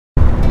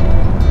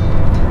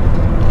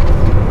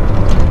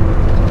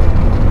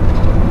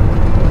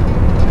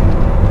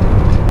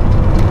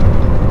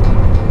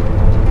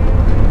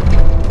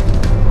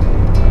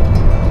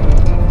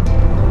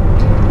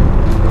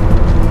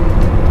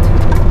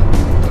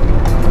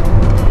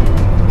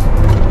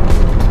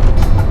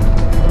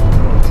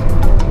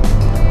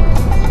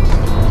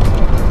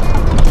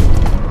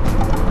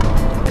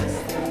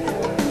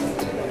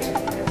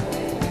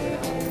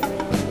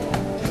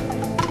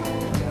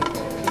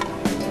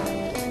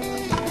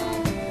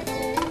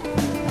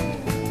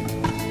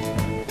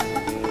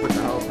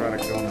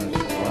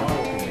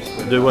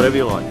do whatever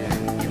you like. So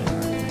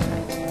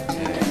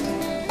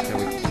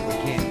we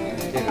can,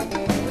 instead of,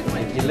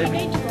 if you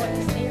limit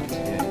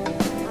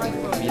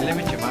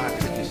your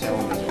market if you sell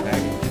them as a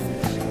package,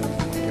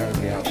 you've got to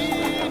be able to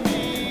split it up.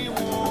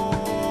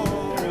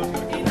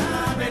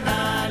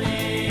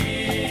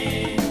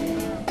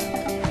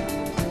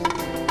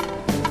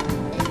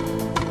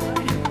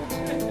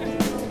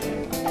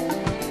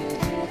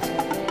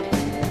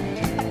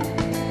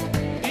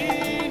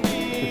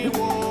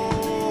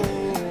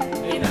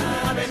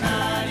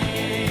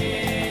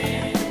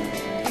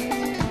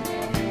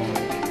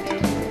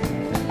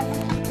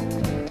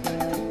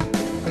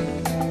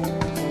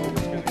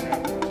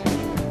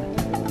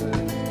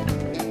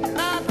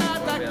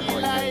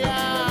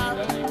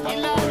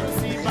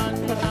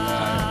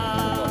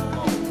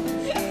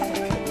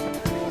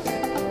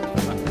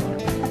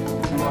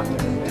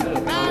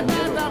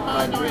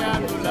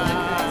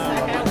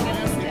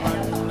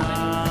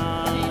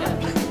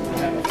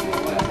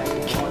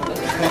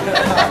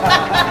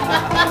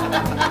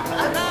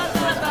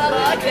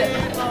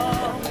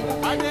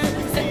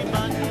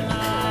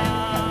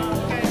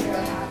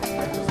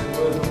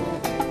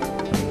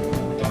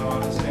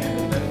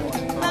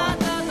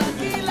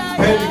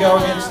 Prepared to go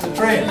against the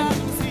trend.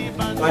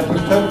 They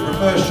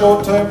prefer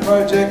short-term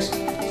projects, so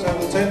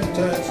they'll tend to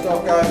turn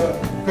stock over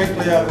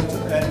quickly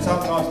and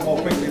sometimes more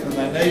quickly than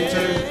they need to.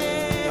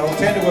 They will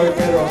tend to work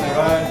better on their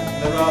own.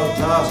 They're rather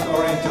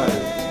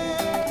task-orientated.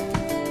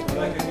 So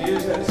they can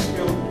use that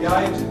skill to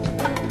gauge it and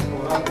get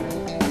caught up in it.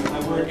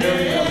 They work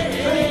very well in the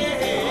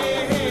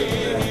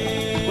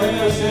team. When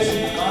they're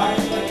assessing the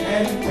market, they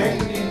can tend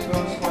to be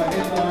influenced by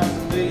headlines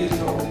and media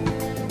talk.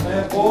 They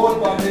are bored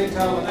by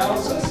detailed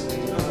analysis.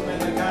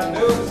 Can't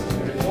do it, it's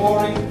very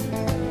boring.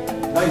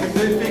 They can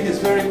do figures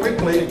very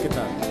quickly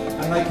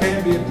and they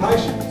can be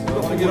impatient. They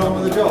want to get on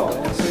with the job. They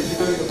want to see if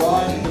you're doing the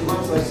buying, because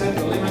once they set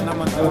the limit,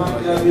 they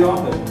won't go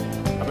beyond it.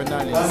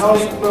 They're not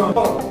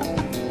influenced.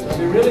 So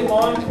be really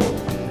mindful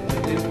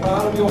that it's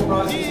part of your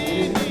process of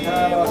using the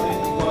card. I think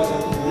you guys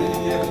have to be really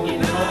careful. You're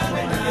not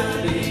trying to get the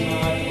biggest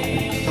market or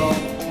the top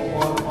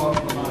or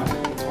bottom of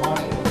the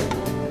market.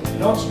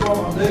 You're not strong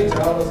on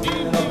detail, doesn't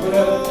mean they're not good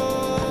at it.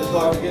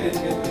 Like to get in to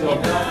get the job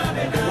done,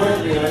 and can work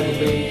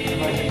creatively and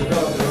they can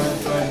develop their own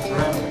training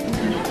parameters.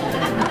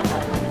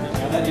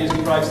 And that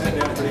usually breaks that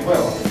down pretty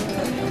well.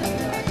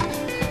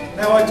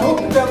 Now I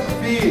talked about the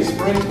fears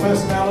for each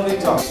personality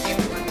type.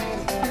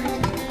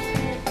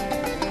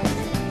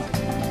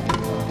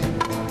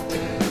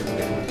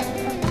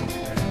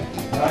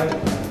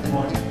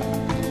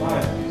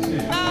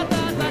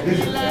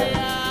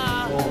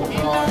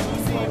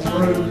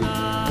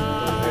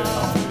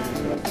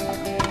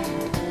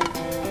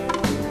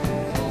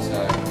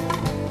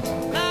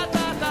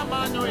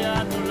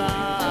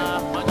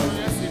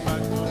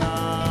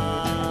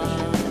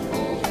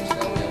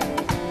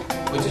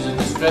 Which is a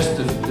distressed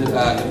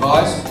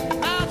device.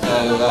 So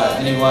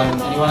any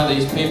one of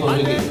these people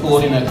who get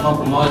caught in a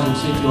compromising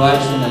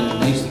situation and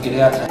needs to get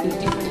out.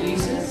 Different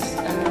uses.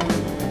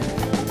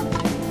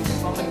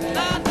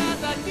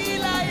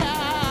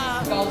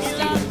 Gold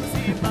stick.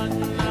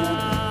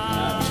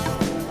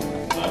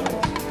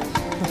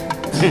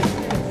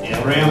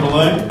 Yeah, round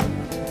balloon.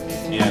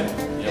 Yeah.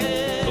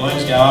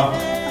 Balloons go up.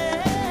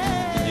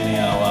 In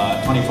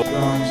our 24.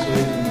 Growing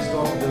season,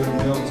 stop doing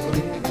well, it's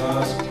good for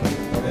grass,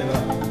 whatever.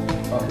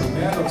 But we've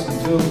now got some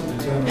tools to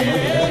determine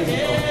whether that is a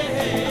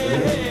profitable to do,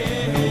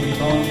 and then we'll be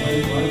trying to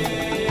move money.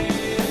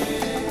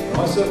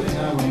 I certainly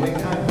know when we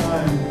came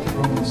home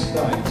from the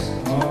States,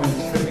 I went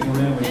tripping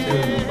around with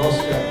Terry and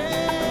Roscoe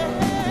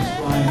and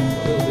explaining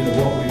a little bit of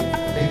what we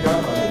picked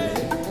up over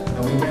there.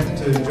 And we went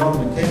to John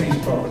McKenny's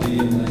property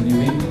in New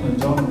England, and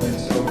John went to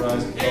sell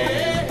grazing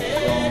property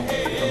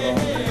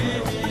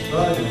from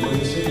Australia. We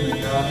were sitting in the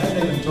car, I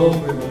hadn't even talked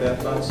to him about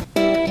that.